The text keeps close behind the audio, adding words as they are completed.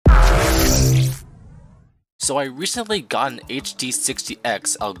So I recently got an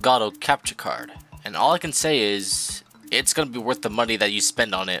HD60X Elgato capture card, and all I can say is, it's gonna be worth the money that you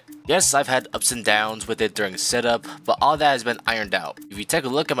spend on it. Yes, I've had ups and downs with it during setup, but all that has been ironed out. If you take a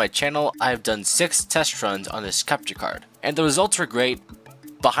look at my channel, I have done 6 test runs on this capture card, and the results were great.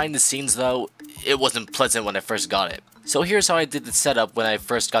 Behind the scenes though, it wasn't pleasant when I first got it. So here's how I did the setup when I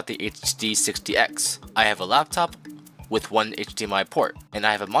first got the HD60X. I have a laptop with one HDMI port, and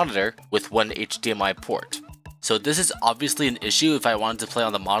I have a monitor with one HDMI port. So this is obviously an issue if I wanted to play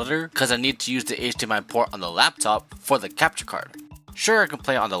on the monitor, because I need to use the HDMI port on the laptop for the capture card. Sure, I can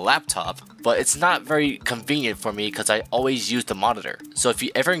play on the laptop, but it's not very convenient for me because I always use the monitor. So if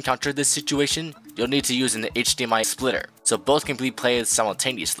you ever encounter this situation, you'll need to use an HDMI splitter, so both can be played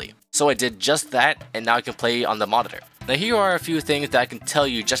simultaneously. So I did just that, and now I can play on the monitor. Now here are a few things that I can tell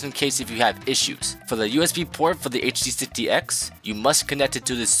you just in case if you have issues. For the USB port for the HD60X, you must connect it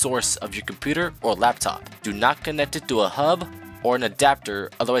to the source of your computer or laptop. Do not connect it to a hub or an adapter,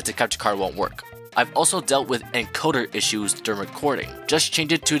 otherwise the capture card won't work. I've also dealt with encoder issues during recording. Just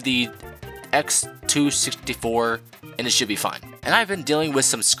change it to the X264 and it should be fine. And I've been dealing with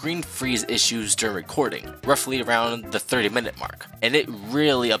some screen freeze issues during recording, roughly around the 30-minute mark, and it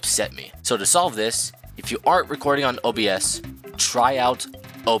really upset me. So to solve this, if you aren't recording on OBS, try out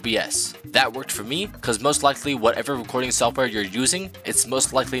OBS. That worked for me because most likely whatever recording software you're using, it's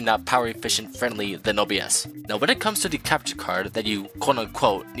most likely not power efficient friendly than OBS. Now when it comes to the capture card that you quote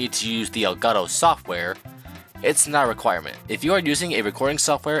unquote need to use the Elgato software, it's not a requirement. If you are using a recording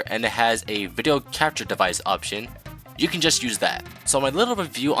software and it has a video capture device option, you can just use that. So my little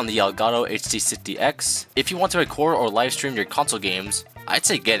review on the Elgato HD60X, if you want to record or live stream your console games, I'd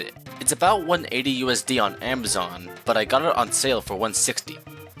say get it. It's about $180 USD on Amazon, but I got it on sale for $160.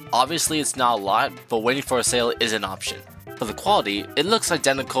 Obviously it's not a lot, but waiting for a sale is an option. For the quality, it looks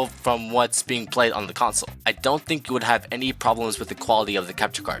identical from what's being played on the console. I don't think you would have any problems with the quality of the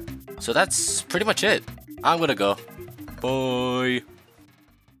capture card. So that's pretty much it. I'm gonna go. Bye.